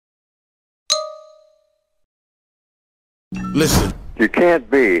Listen. You can't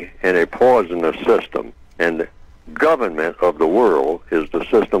be in a poisonous system, and the government of the world is the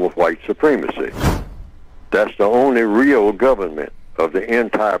system of white supremacy. That's the only real government of the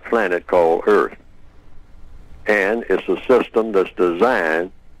entire planet called Earth. And it's a system that's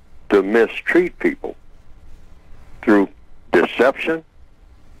designed to mistreat people through deception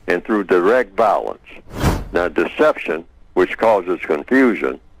and through direct violence. Now, deception, which causes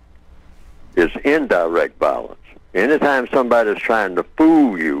confusion, is indirect violence. Anytime somebody's trying to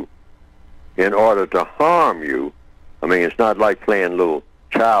fool you in order to harm you, I mean, it's not like playing little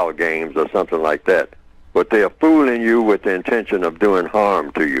child games or something like that, but they're fooling you with the intention of doing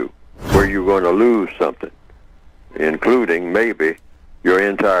harm to you, where you're going to lose something, including maybe your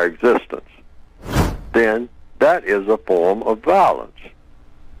entire existence. Then that is a form of violence.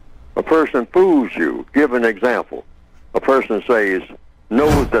 A person fools you. Give an example. A person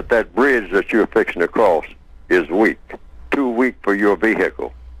knows that that bridge that you're fixing to cross is weak, too weak for your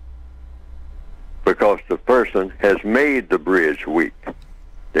vehicle, because the person has made the bridge weak.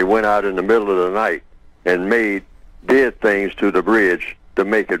 They went out in the middle of the night and did things to the bridge to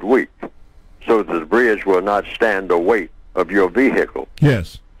make it weak, so that the bridge will not stand the weight of your vehicle.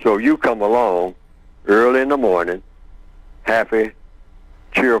 Yes. So you come along early in the morning, happy,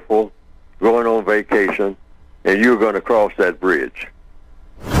 cheerful, going on vacation, and you're going to cross that bridge.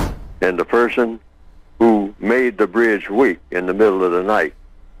 And the person who made the bridge weak in the middle of the night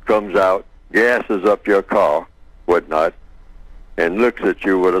comes out, gasses up your car, whatnot, and looks at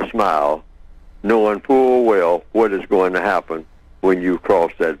you with a smile, knowing full well what is going to happen when you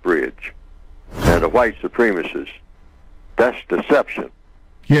cross that bridge. And the white supremacists, that's deception.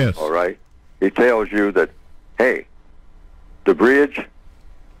 Yes. All right? He tells you that, hey, the bridge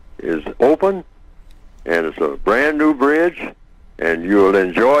is open, and it's a brand new bridge, and you'll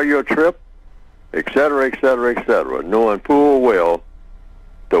enjoy your trip, etc., etc., etc., knowing full well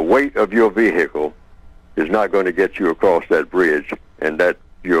the weight of your vehicle is not going to get you across that bridge, and that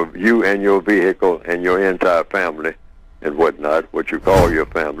you and your vehicle and your entire family and whatnot, what you call your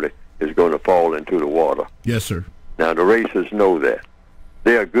family, is going to fall into the water. Yes, sir. Now, the racists know that.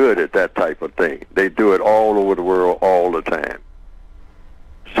 They are good at that type of thing. They do it all over the world all the time.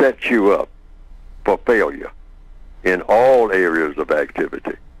 Set you up for failure in all areas of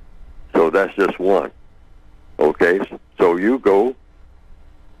activity. So that's just one. Okay? So you go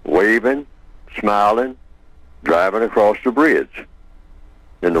waving, smiling, driving across the bridge.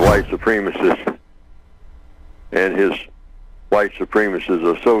 And the white supremacist and his white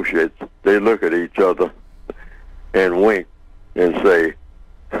supremacist associates, they look at each other and wink and say,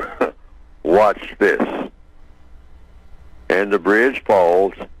 watch this. And the bridge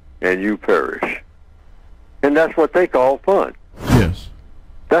falls and you perish. And that's what they call fun. Yes.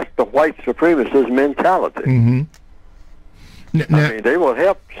 That's the white supremacist mentality. Mm-hmm. I mean, they will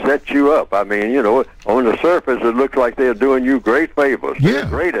help set you up. I mean, you know, on the surface, it looks like they're doing you great favors. Yeah. They're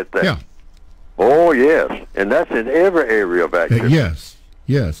great at that. Yeah. Oh, yes. And that's in every area of activity. Yes.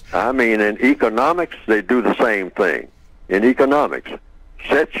 Yes. I mean, in economics, they do the same thing. In economics,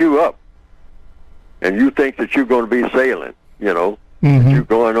 set you up. And you think that you're going to be sailing, you know. Mm-hmm. You're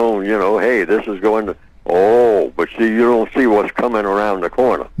going on, you know, hey, this is going to... Oh, but see, you don't see what's coming around the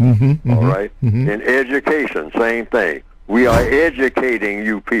corner. Mm-hmm, mm-hmm, all right? Mm-hmm. In education, same thing. We are educating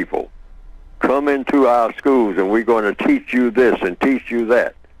you people. Come into our schools, and we're going to teach you this and teach you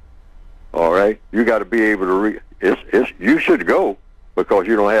that. All right? You got to be able to you should go, because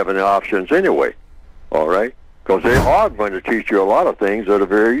you don't have any options anyway. All right? Because they are going to teach you a lot of things that are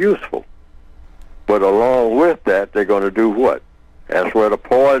very useful. But along with that, they're going to do what? That's where the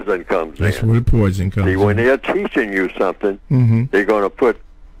poison comes in. That's where the poison comes in. See, when they're teaching you something, mm-hmm. they're going to put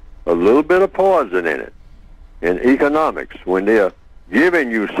a little bit of poison in it. In economics, when they're giving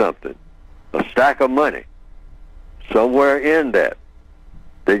you something, a stack of money, somewhere in that,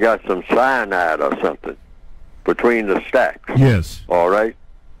 they got some cyanide or something between the stacks. Yes. All right?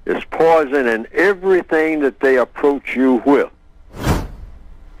 It's poison in everything that they approach you with.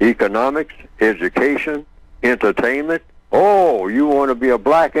 Economics, education, entertainment. Oh, you want to be a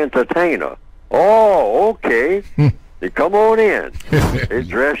black entertainer. Oh, okay. They come on in. They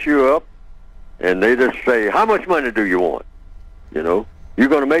dress you up, and they just say, how much money do you want? You know, you're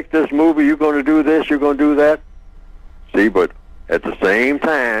going to make this movie, you're going to do this, you're going to do that. See, but at the same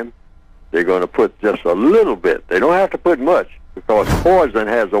time, they're going to put just a little bit. They don't have to put much, because poison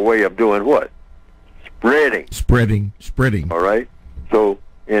has a way of doing what? Spreading. Spreading. All right? So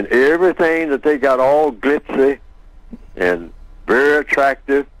in everything that they got all glitzy and very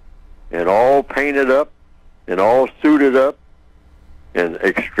attractive and all painted up and all suited up and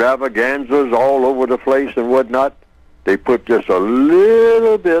extravaganzas all over the place and whatnot, they put just a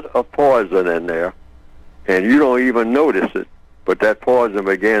little bit of poison in there, and you don't even notice it, but that poison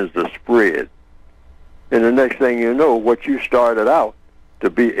begins to spread. And the next thing you know, what you started out to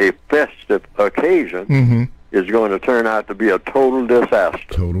be a festive occasion is going to turn out to be a total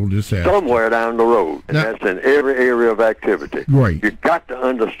disaster. Total disaster. Somewhere down the road. And that's in every area of activity. Right. You've got to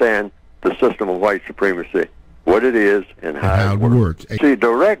understand the system of white supremacy, what it is, and how it works. See,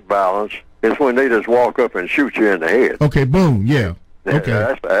 direct violence is when they just walk up and shoot you in the head. Okay, boom, yeah.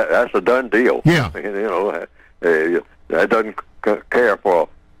 Okay. That's a done deal. Yeah. You know, that doesn't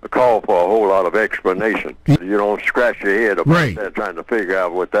call for a whole lot of explanation. You don't scratch your head about that trying to figure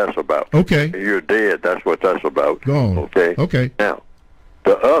out what that's about. Okay. You're dead. That's what that's about. Gone. Okay. Okay. Now,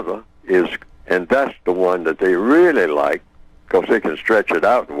 the other is, and that's the one that they really like, because they can stretch it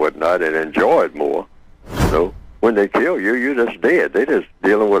out and whatnot and enjoy it more. You know, when they kill you, you're just dead. They're just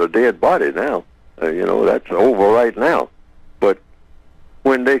dealing with a dead body now. You know, that's over right now. But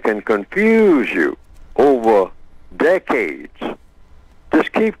when they can confuse you over decades,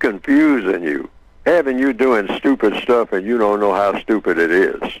 just keep confusing you, having you doing stupid stuff and you don't know how stupid it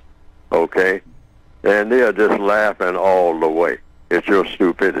is, okay? And they're just laughing all the way at your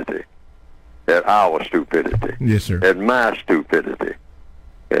stupidity, at our stupidity. Yes, sir. At my stupidity,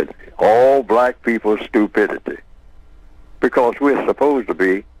 at all black people's stupidity, because we're supposed to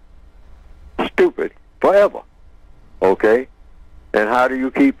be stupid forever, okay? And how do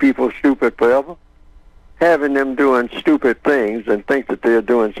you keep people stupid forever? Having them doing stupid things and think that they're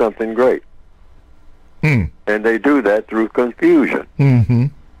doing something great. And they do that through confusion.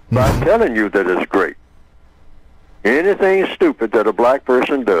 By telling you that it's great. Anything stupid that a black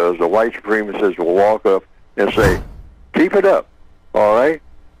person does, the white supremacists will walk up and say, keep it up, all right?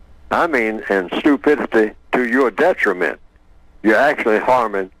 I mean, and stupidity to your detriment. You're actually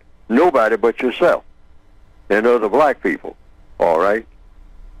harming nobody but yourself and other black people, all right?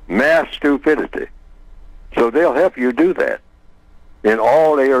 Mass stupidity. So they'll help you do that in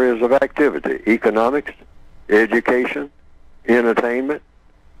all areas of activity: economics, education, entertainment,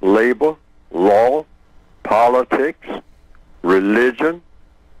 labor, law, politics, religion,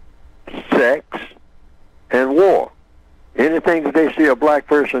 sex, and war. Anything that they see a black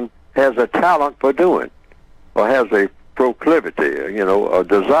person has a talent for doing or has a proclivity, you know, a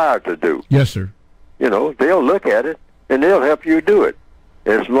desire to do. Yes, sir. You know, they'll look at it and they'll help you do it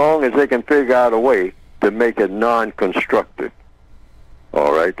as long as they can figure out a way to make it non-constructive.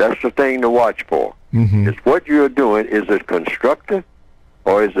 All right, that's the thing to watch for. It's what you're doing. Is it constructive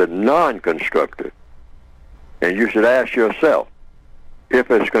or is it non-constructive? And you should ask yourself, if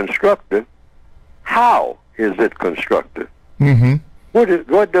it's constructive, how is it constructive?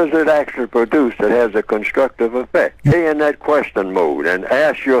 What does it actually produce that has a constructive effect? Stay in that question mode and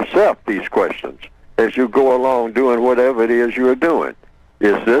ask yourself these questions as you go along doing whatever it is you're doing.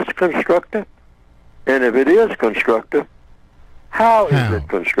 Is this constructive? And if it is constructive, how is it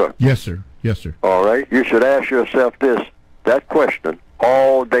constructive? Yes, sir. Yes, sir. All right? You should ask yourself that question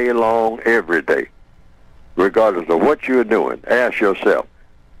all day long, every day, regardless of what you're doing. Ask yourself,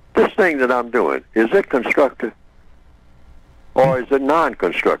 this thing that I'm doing, is it constructive or is it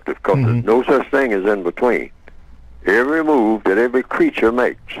non-constructive? Because there's no such thing as in between. Every move that every creature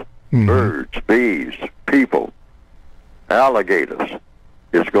makes, birds, bees, people, alligators,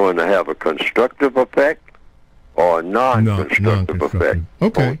 is going to have a constructive effect or a non-constructive effect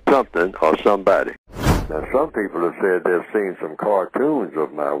on something or somebody. Now, some people have said they've seen some cartoons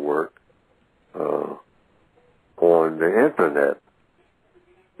of my work on the internet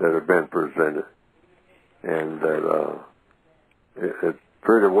that have been presented, and that it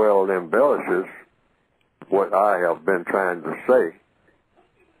pretty well embellishes what I have been trying to say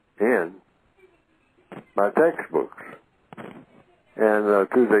in my textbooks. And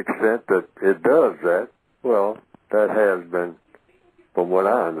to the extent that it does that, well, that has been, from what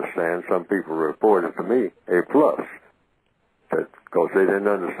I understand, some people reported to me, a plus. Because they didn't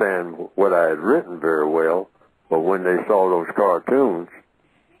understand what I had written very well, but when they saw those cartoons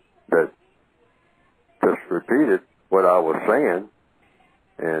that just repeated what I was saying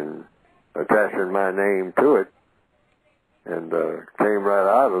and attaching my name to it, and came right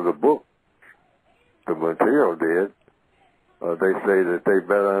out of the book, the material did, they say that they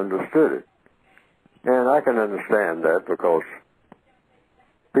better understood it. And I can understand that because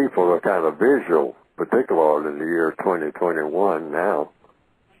people are kind of visual, particularly in the year 2021 now,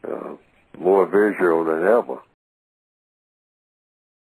 more visual than ever.